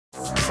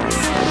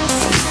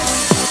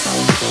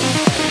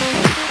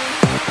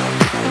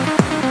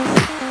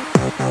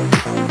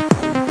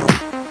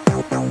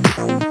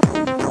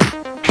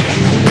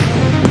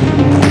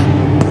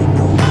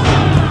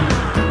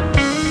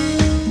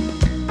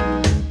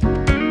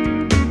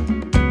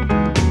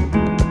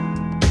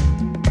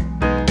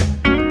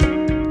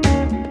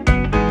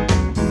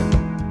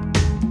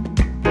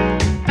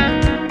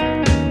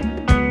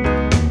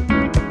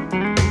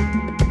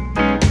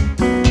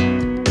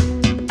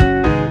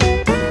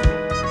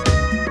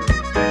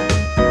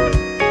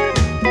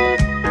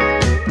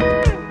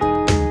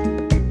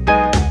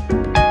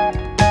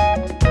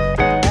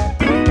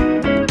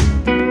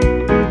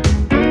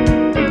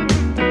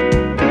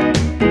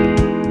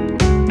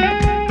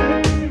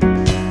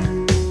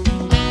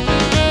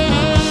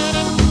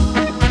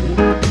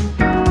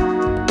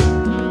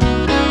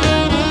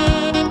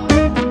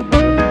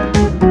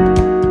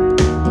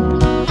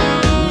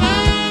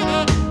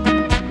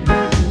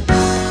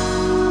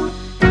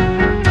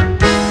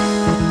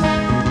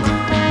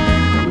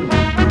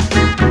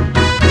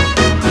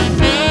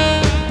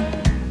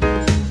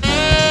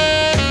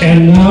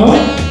And now,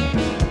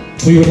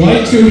 we would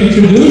like to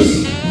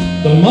introduce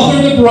the mother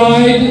of the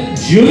bride,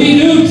 Judy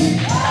Newt.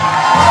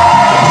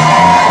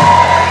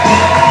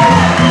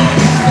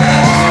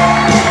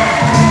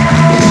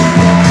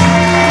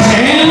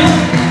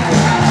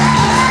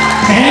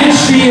 And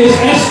she is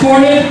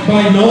escorted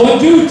by Noah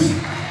Doot.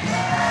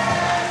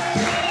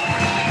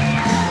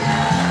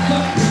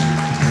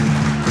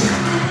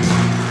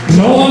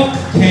 Noah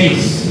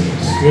Case.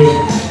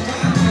 Good.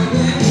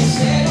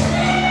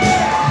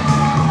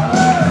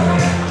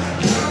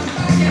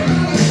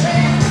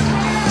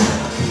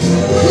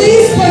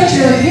 Please put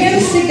your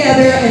hands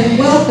together and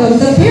welcome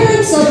the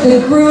parents of the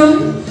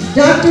groom,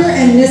 Dr.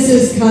 and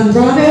Mrs.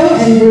 Conrado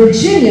and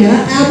Virginia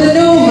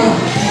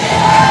Abinoha.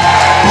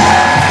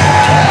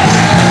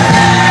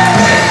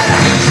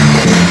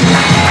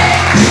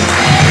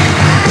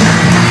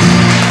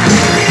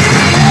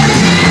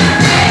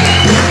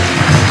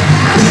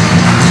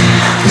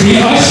 The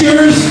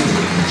ushers,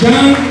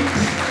 John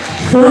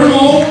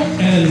Fermo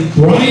and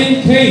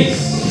Brian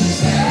Case.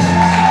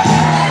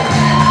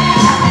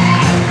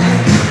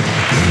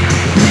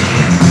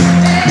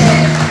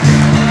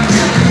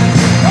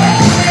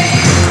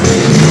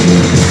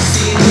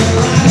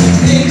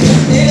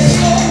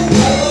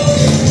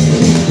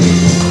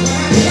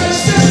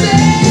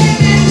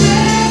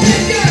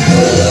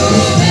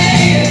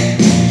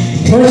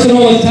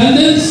 Personal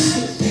attendants,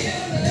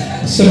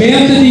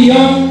 Samantha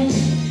DeYoung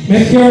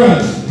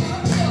McCarran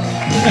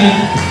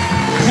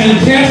and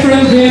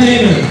Catherine Van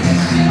Amen.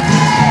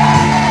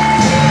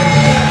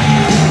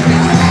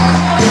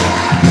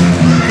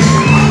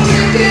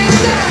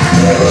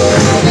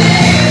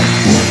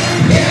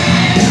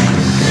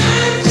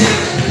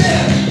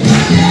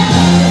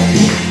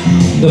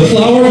 The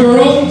flower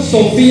girl,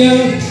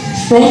 Sophia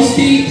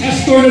Stronsky,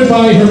 escorted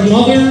by her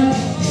mother,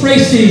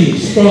 Tracy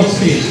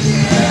Stronsky.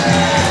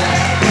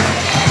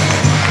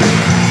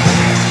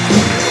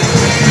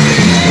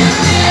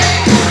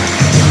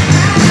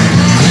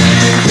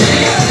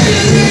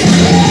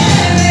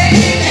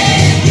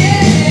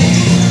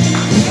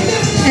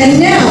 And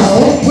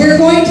now, we're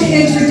going to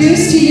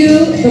introduce to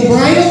you the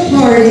bridal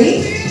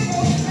party.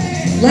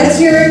 Let's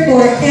hear it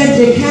for Ed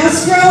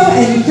DeCastro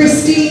and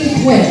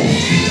Christine Quinn.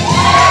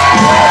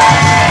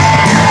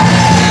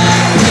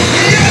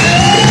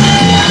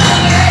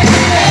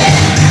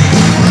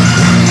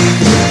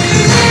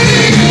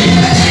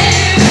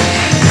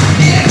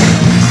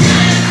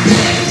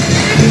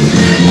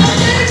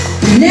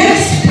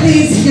 Next,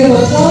 please give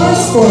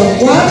applause for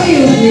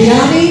Robbie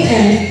Uriani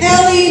and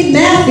Ellie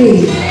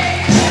Maffey.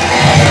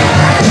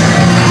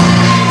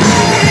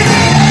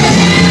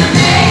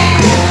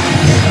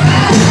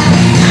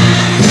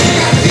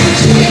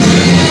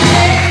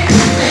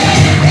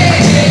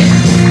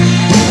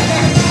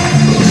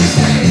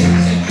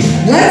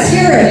 Let's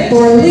hear it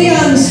for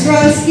Leon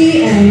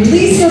Stronsky and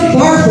Lisa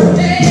Barber.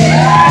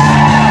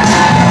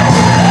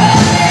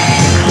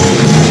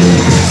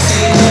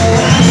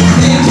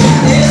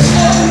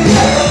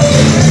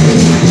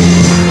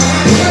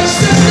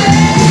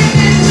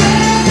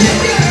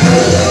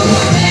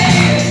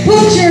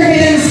 Put your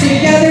hands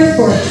together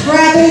for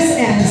Travis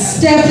and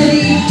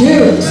Stephanie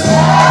Dukes.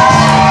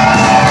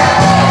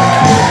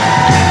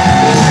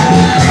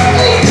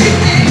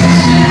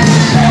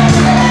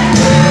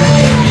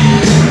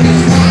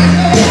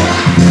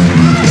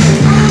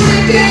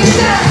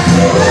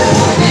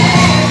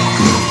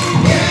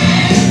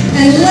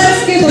 And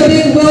let's give a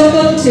big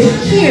welcome to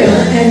Keir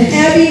and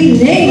Abby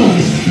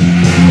Naaman.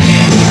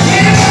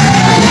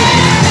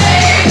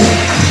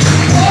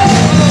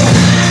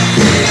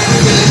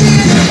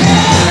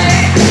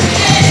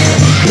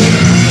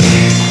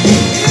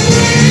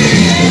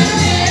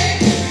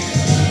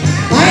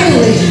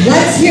 Finally,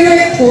 let's hear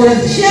it for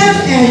Jeff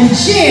and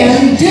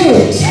Jan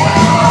Dukes.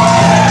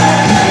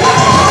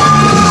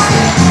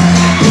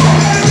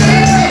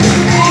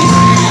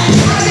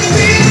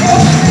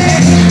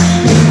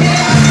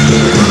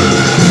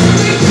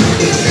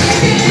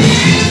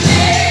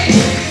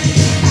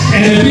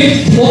 And a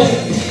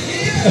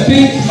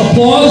big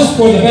applause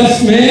for the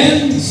best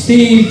man,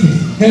 Steve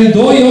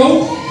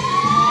Hendoyo,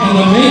 and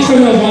the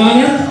matron of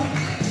honor,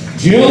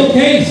 Jill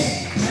Case.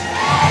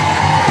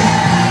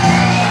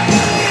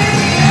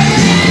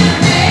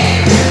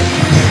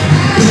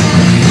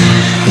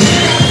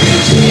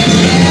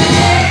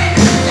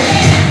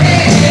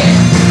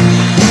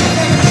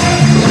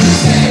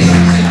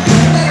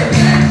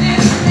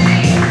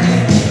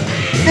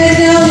 And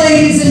now,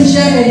 ladies and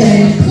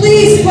gentlemen,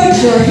 please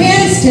put your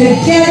hands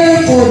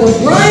together for the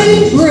bride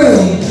and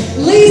groom,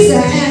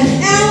 Lisa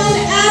and Alan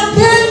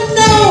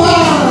Abinoha.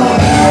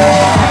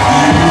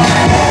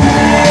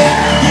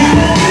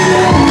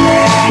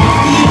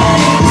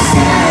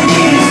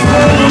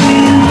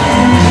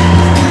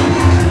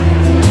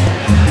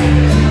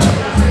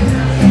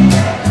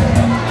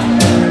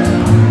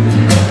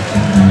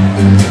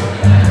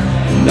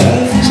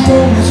 Life is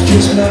almost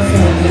just not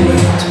finding way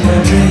to my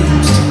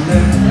dreams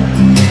tonight.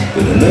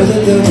 But another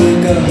day we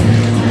go.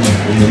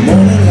 When the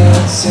morning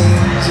light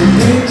sings, it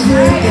brings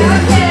me in.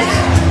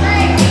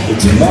 But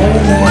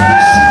tomorrow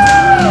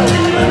night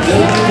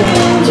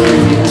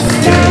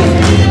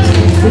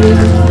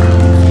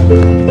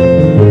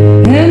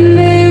And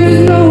there is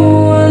no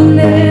one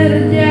there to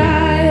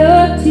dry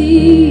your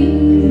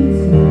tears.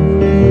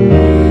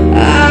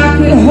 I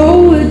could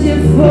hold you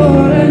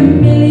for a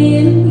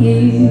million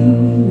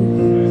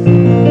years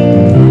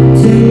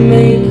to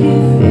make you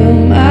feel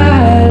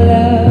my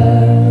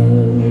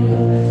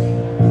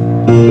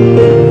love.